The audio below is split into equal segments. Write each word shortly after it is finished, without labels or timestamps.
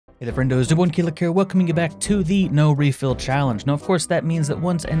Hey there friendos, Newbornkilik here, welcoming you back to the No-refill challenge. Now of course that means that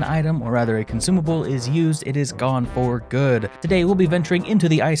once an item, or rather a consumable, is used, it is gone for good. Today we'll be venturing into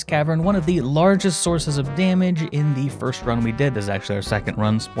the ice cavern, one of the largest sources of damage in the first run we did. This is actually our second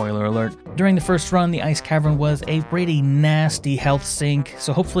run, spoiler alert. During the first run, the ice cavern was a pretty nasty health sink,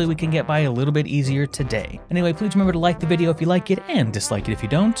 so hopefully we can get by a little bit easier today. Anyway, please remember to like the video if you like it, and dislike it if you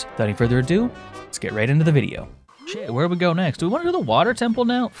don't. Without any further ado, let's get right into the video. Shit, where do we go next? Do we want to do the water temple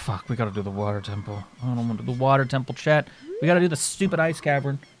now? Fuck, we gotta do the water temple. I don't want to do the water temple, chat. We gotta do the stupid ice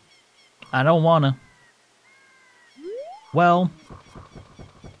cavern. I don't wanna. Well,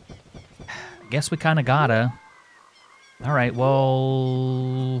 I guess we kinda gotta. Alright,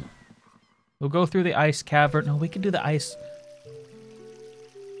 well... we'll go through the ice cavern. No, we can do the ice...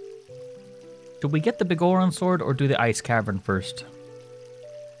 Do we get the Bigoron sword or do the ice cavern first?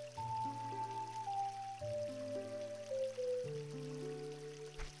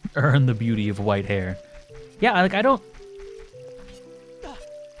 Earn the beauty of white hair. Yeah, like I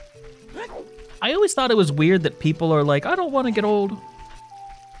always thought it was weird that people are like, I don't want to get old.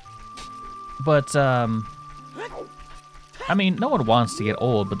 But, I mean, no one wants to get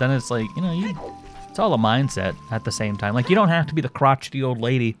old, but then it's like, you know, it's all a mindset at the same time. Like, you don't have to be the crotchety old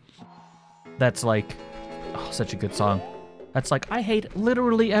lady that's like, oh, such a good song. That's like, I hate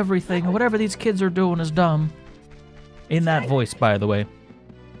literally everything. Whatever these kids are doing is dumb. In that voice, by the way.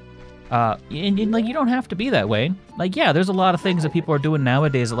 And like, you don't have to be that way. Like, yeah, there's a lot of things that people are doing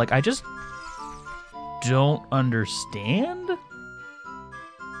nowadays that, like, I just don't understand.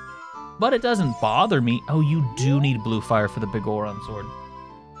 But it doesn't bother me. Oh, you do need blue fire for the Bigoron sword.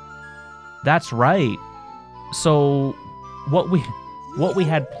 That's right. So, what we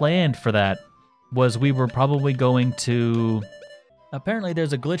had planned for that was we were probably going to... Apparently,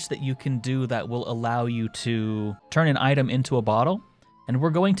 there's a glitch that you can do that will allow you to turn an item into a bottle. And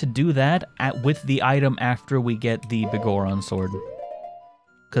we're going to do that with the item after we get the Bigoron sword.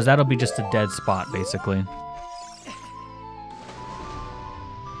 Because that'll be just a dead spot, basically.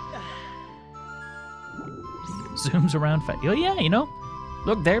 Zooms around fast. Oh yeah, you know,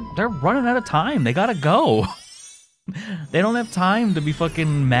 look, they're running out of time. They gotta go. They don't have time to be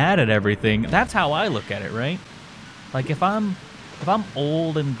fucking mad at everything. That's how I look at it, right? Like if I'm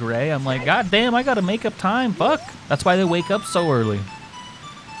old and gray, I'm like, God damn, I gotta make up time. Fuck. That's why they wake up so early.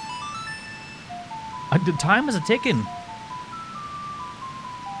 The time is a ticking.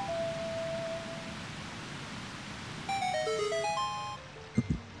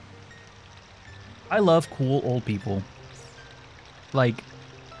 I love cool old people. Like,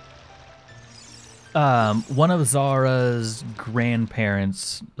 one of Zara's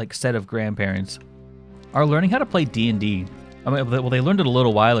grandparents, like set of grandparents, are learning how to play D&D. I mean, well, they learned it a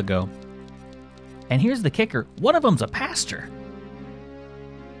little while ago. And here's the kicker: one of them's a pastor.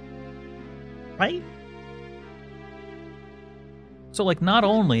 Right? So, like, not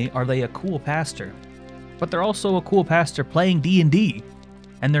only are they a cool pastor, but they're also a cool pastor playing D&D.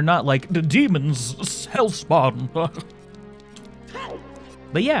 And they're not like, the demons, hellspawn.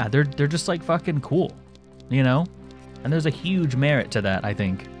 But yeah, they're just like fucking cool, you know? And there's a huge merit to that, I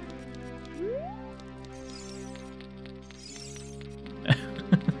think.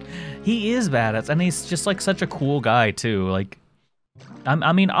 He is badass, and he's just like such a cool guy too. Like,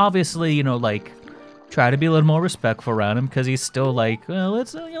 I mean, obviously, you know, like, try to be a little more respectful around him because he's still like, well,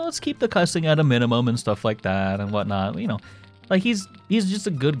 let's keep the cussing at a minimum and stuff like that and whatnot. You know, like he's just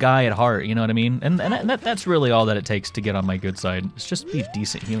a good guy at heart. You know what I mean? And that's really all that it takes to get on my good side. It's just be a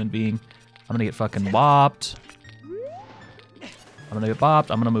decent human being. I'm gonna get fucking bopped. I'm gonna get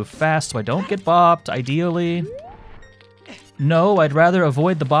bopped. I'm gonna move fast so I don't get bopped. Ideally, no, I'd rather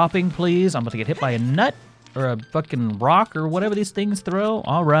avoid the bopping, please. I'm about to get hit by a nut or a fucking rock or whatever these things throw.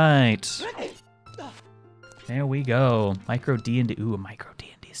 All right. There we go. Micro D&D. Ooh, a micro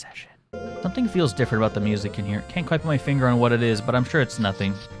D&D session. Something feels different about the music in here. Can't quite put my finger on what it is, but I'm sure it's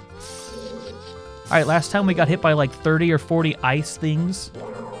nothing. All right, last time we got hit by like 30 or 40 ice things,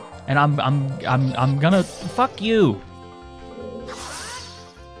 and I'm gonna fuck you.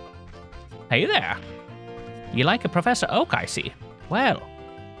 Hey there. You like a Professor Oak, I see. Well,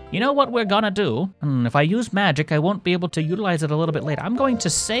 you know what we're gonna do? If I use magic, I won't be able to utilize it a little bit later. I'm going to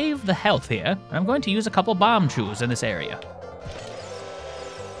save the health here, and I'm going to use a couple bomb chews in this area.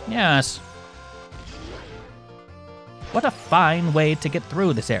 Yes. What a fine way to get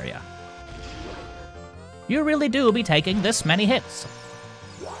through this area. You really do be taking this many hits.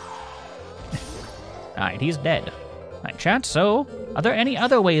 Alright, he's dead. Alright, chat, so, are there any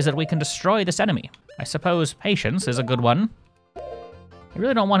other ways that we can destroy this enemy? I suppose patience is a good one. I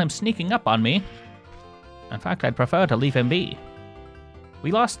really don't want him sneaking up on me. In fact, I'd prefer to leave him be.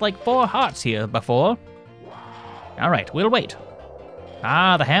 We lost like 4 hearts here before. Alright, we'll wait.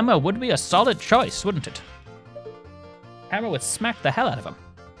 Ah, the hammer would be a solid choice, wouldn't it? Hammer would smack the hell out of him.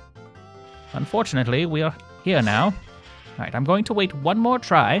 Unfortunately, we are here now. Alright, I'm going to wait one more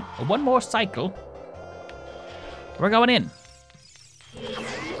try, or one more cycle. We're going in.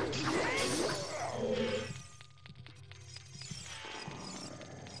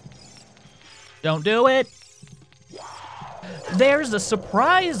 Don't do it. There's a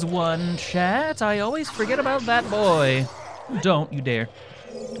surprise one, chat. I always forget about that boy. Don't you dare.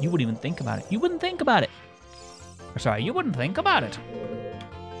 You wouldn't even think about it. You wouldn't think about it. Or sorry, you wouldn't think about it.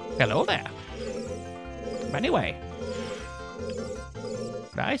 Hello there. Anyway.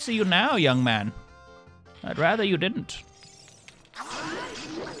 I see you now, young man. I'd rather you didn't.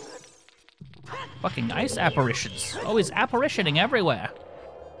 Fucking ice apparitions. Always apparitioning everywhere.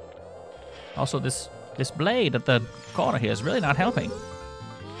 Also, this blade at the corner here is really not helping.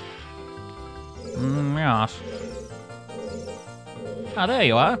 Yes. Ah, there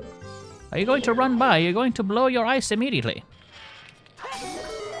you are. Are you going to run by? You're going to blow your ice immediately.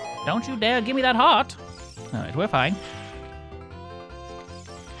 Don't you dare give me that heart. Alright, we're fine.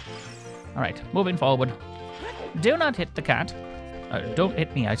 Alright, moving forward. Do not hit the cat. Don't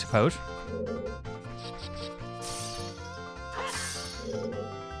hit me, I suppose.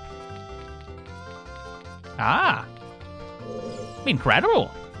 Ah! Incredible!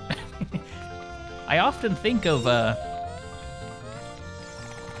 I often think of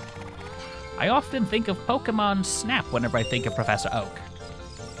Pokemon Snap whenever I think of Professor Oak.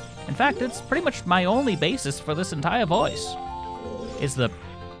 In fact, it's pretty much my only basis for this entire voice. Is the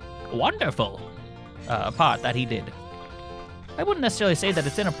wonderful part that he did. I wouldn't necessarily say that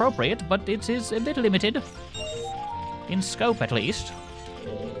it's inappropriate, but it is a bit limited. In scope, at least.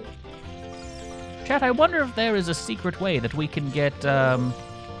 Chat, I wonder if there is a secret way that we can get,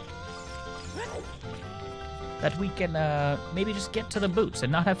 maybe just get to the boots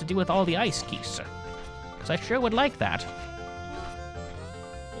and not have to deal with all the ice keys. Because I sure would like that.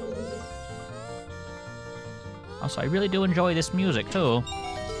 Also, I really do enjoy this music, too.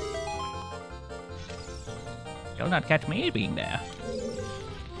 You'll not catch me being there.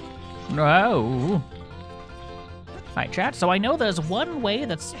 No. Alright, chat, so I know there's one way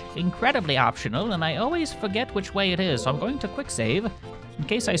that's incredibly optional, and I always forget which way it is, so I'm going to quick save, in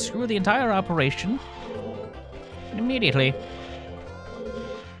case I screw the entire operation immediately.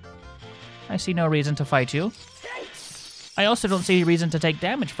 I see no reason to fight you. I also don't see reason to take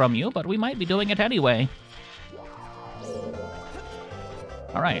damage from you, but we might be doing it anyway.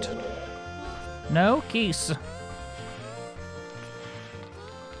 Alright. No keys.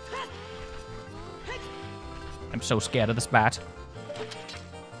 I'm so scared of this bat.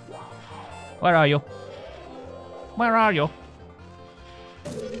 Where are you? Where are you?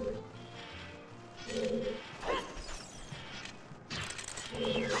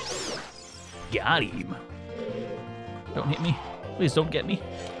 Got him. Don't hit me. Please don't get me.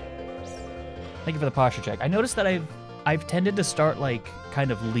 Thank you for the posture check. I noticed that I've tended to start, like,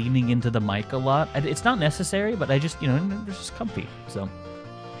 kind of leaning into the mic a lot. It's not necessary, but I just, you know, it's just comfy, so.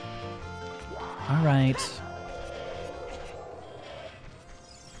 All right.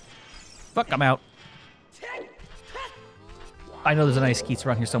 Fuck, I'm out. I know there's an ice keys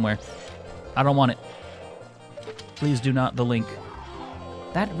around here somewhere. I don't want it. Please do not the link.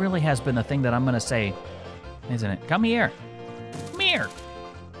 That really has been the thing that I'm gonna say, isn't it? Come here. Come here.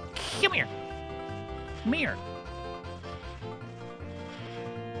 Come here. Come here.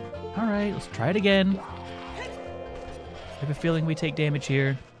 All right, let's try it again. I have a feeling we take damage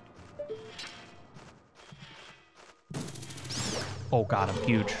here. Oh god, I'm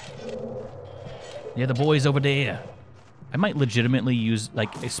huge. Yeah, the boy's over there. I might legitimately use,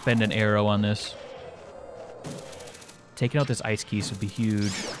 like, spend an arrow on this. Taking out this ice keys would be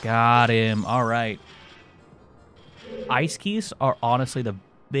huge. Got him. All right. Ice keys are honestly the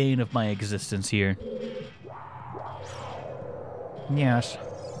bane of my existence here. Yes.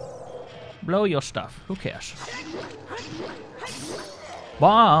 Blow your stuff. Who cares?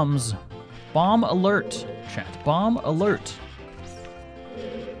 Bombs. Bomb alert, chat. Bomb alert.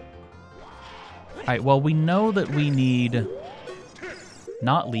 Alright, well, we know that we need...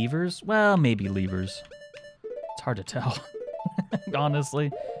 not levers? Well, maybe levers. It's hard to tell,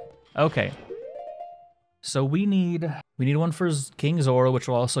 honestly. Okay. So we need one for King Zora, which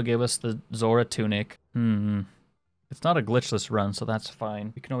will also give us the Zora tunic. It's not a glitchless run, so that's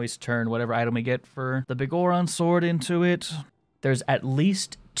fine. We can always turn whatever item we get for the Bigoron sword into it. There's at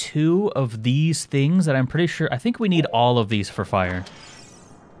least 2 of these things that I'm pretty sure... I think we need all of these for fire.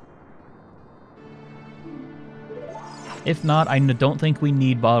 If not, I don't think we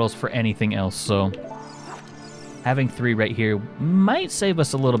need bottles for anything else, so having 3 right here might save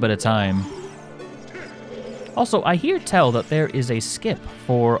us a little bit of time. Also, I hear tell that there is a skip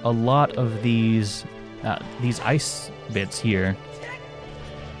for a lot of these ice bits here.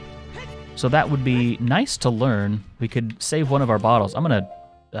 So that would be nice to learn. We could save one of our bottles. I'm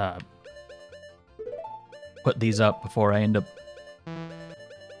gonna put these up before I end up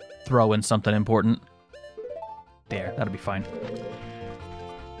throwing something important. There, that'll be fine.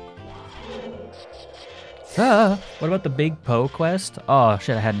 What about the Big Poe quest? Oh,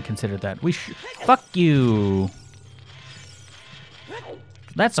 shit, I hadn't considered that. Fuck you.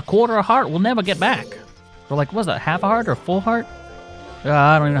 That's a quarter of heart we'll never get back. Or like, was that half a heart or a full heart?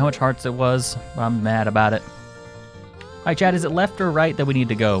 I don't even know how much hearts it was. I'm mad about it. All right, Chad, is it left or right that we need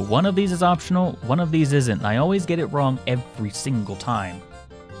to go? One of these is optional, one of these isn't. I always get it wrong every single time.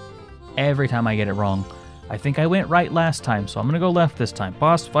 Every time I get it wrong. I think I went right last time, so I'm gonna go left this time.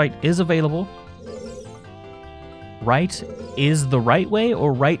 Boss fight is available. Right is the right way,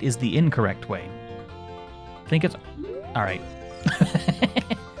 or right is the incorrect way? I think it's... All right.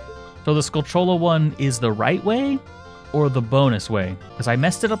 So the Skullchola one is the right way, or the bonus way? Because I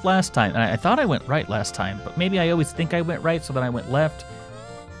messed it up last time, and I thought I went right last time, but maybe I always think I went right, so then I went left.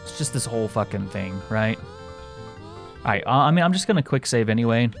 It's just this whole fucking thing, right? All right, I mean, I'm just gonna quick save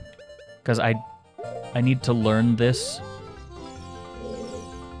anyway, because I need to learn this.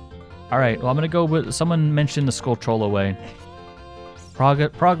 All right, well, I'm gonna go with, someone mentioned the Skullchola way.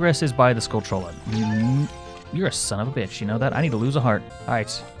 Progress is by the Skullchola. You're a son of a bitch, you know that? I need to lose a heart. All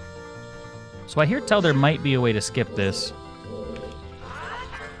right. So I hear tell there might be a way to skip this.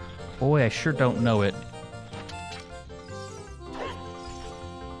 Boy, I sure don't know it.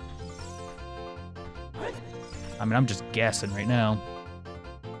 I mean, I'm just guessing right now.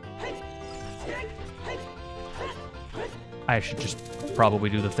 I should just probably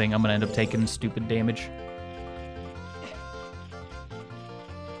do the thing. I'm gonna end up taking stupid damage.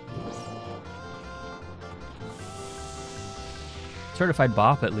 Certified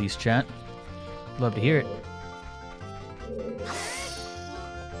bop at least, chat. Love to hear it.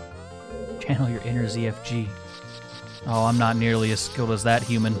 Channel your inner ZFG. Oh, I'm not nearly as skilled as that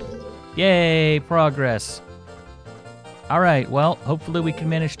human. Yay, progress. All right, well, hopefully we can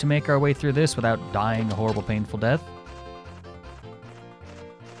manage to make our way through this without dying a horrible, painful death.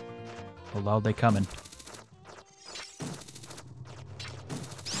 How loud they coming?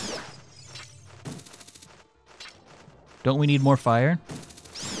 Don't we need more fire?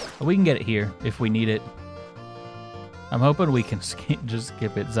 Well, we can get it here if we need it. I'm hoping we can just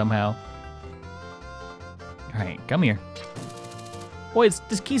skip it somehow. All right, come here. Boy,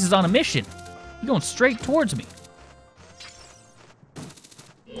 this Keys is on a mission. You're going straight towards me.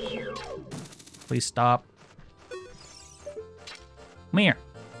 Please stop. Come here.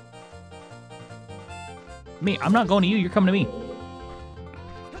 Me, I'm not going to you, you're coming to me.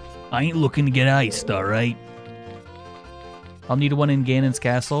 I ain't looking to get iced, all right? I'll need one in Ganon's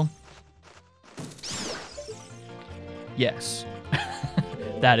castle. Yes.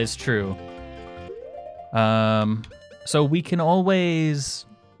 That is true. So we can always...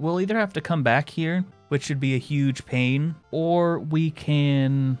 We'll either have to come back here, which should be a huge pain, or we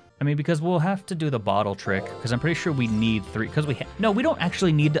can... I mean, because we'll have to do the bottle trick, because I'm pretty sure we need 3... Because no, we don't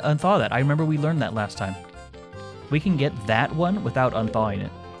actually need to unthaw that. I remember we learned that last time. We can get that one without unthawing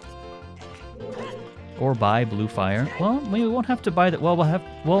it. Or buy blue fire. Well, maybe we won't have to buy that. Well,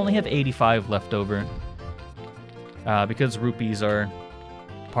 we'll only have 85 left over. Because rupees are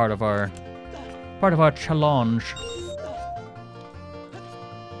part of our challenge.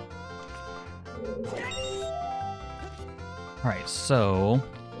 All right, so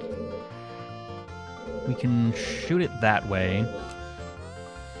we can shoot it that way.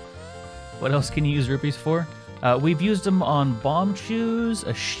 What else can you use rupees for? We've used them on bomb shoes,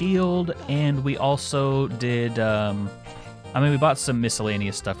 a shield, and we also did, I mean, we bought some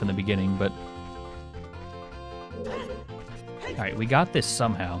miscellaneous stuff in the beginning, but... Alright, we got this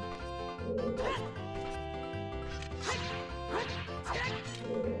somehow.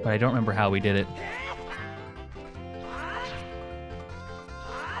 But I don't remember how we did it.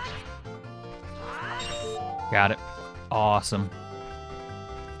 Got it. Awesome.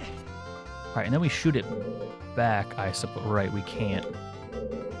 Alright, and then we shoot it back, I suppose. Right, we can't.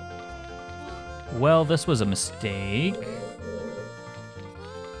 Well, this was a mistake.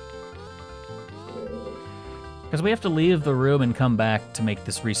 Because we have to leave the room and come back to make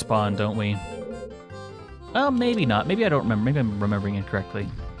this respawn, don't we? Well, maybe not. Maybe I don't remember. Maybe I'm remembering incorrectly.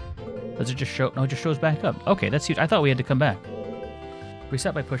 Does it just show? No, it just shows back up. Okay, that's huge. I thought we had to come back.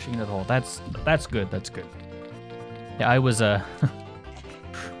 Reset by pushing into the hole. That's good. That's good. Yeah, I was, glad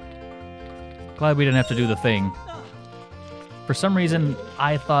we didn't have to do the thing. For some reason,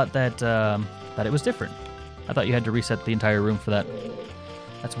 I thought that, that it was different. I thought you had to reset the entire room for that.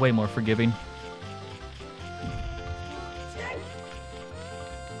 That's way more forgiving.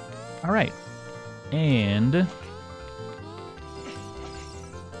 Alright. And...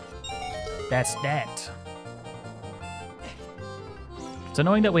 that's that. It's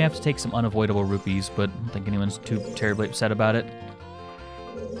annoying that we have to take some unavoidable rupees, but I don't think anyone's too terribly upset about it.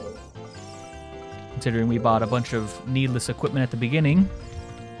 Considering we bought a bunch of needless equipment at the beginning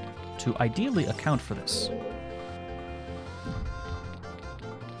to ideally account for this.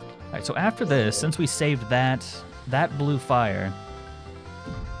 Alright, so after this, since we saved that blue fire,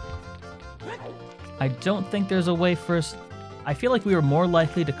 I don't think there's a way for us... I feel like we were more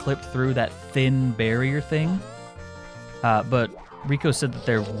likely to clip through that thin barrier thing, but Rico said that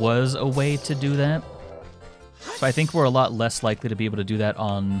there was a way to do that. So I think we're a lot less likely to be able to do that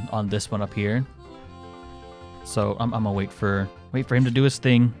on this one up here. So I'm gonna wait for him to do his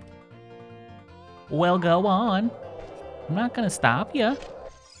thing. Well, go on. I'm not gonna stop you.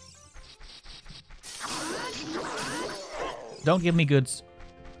 Don't give me goods.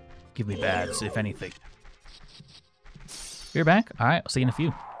 Give me bads, if anything. You're back? Alright, I'll see you in a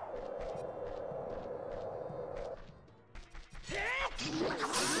few.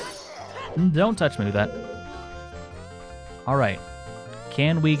 Don't touch me with that. Alright.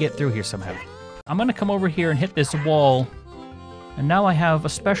 Can we get through here somehow? I'm gonna come over here and hit this wall. And now I have a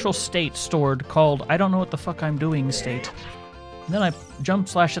special state stored called I don't know what the fuck I'm doing state. And then I jump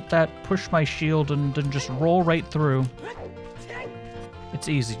slash at that, push my shield, and then just roll right through. It's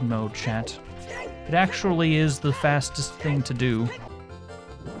easy mode, chat. It actually is the fastest thing to do.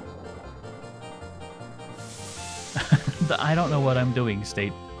 The I don't know what I'm doing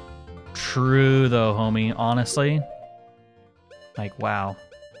state. True though, homie, honestly. Like, wow.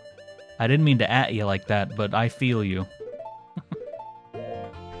 I didn't mean to at you like that, but I feel you.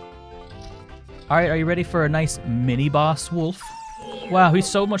 Alright, are you ready for a nice mini-boss wolf? Wow, he's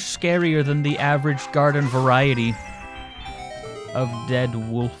so much scarier than the average garden variety of dead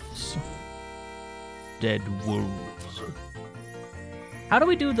wolves. Dead wolves. How do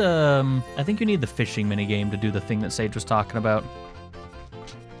we do the... I think you need the fishing minigame to do the thing that Sage was talking about.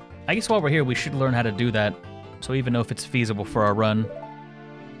 I guess while we're here, we should learn how to do that, so we even know if it's feasible for our run.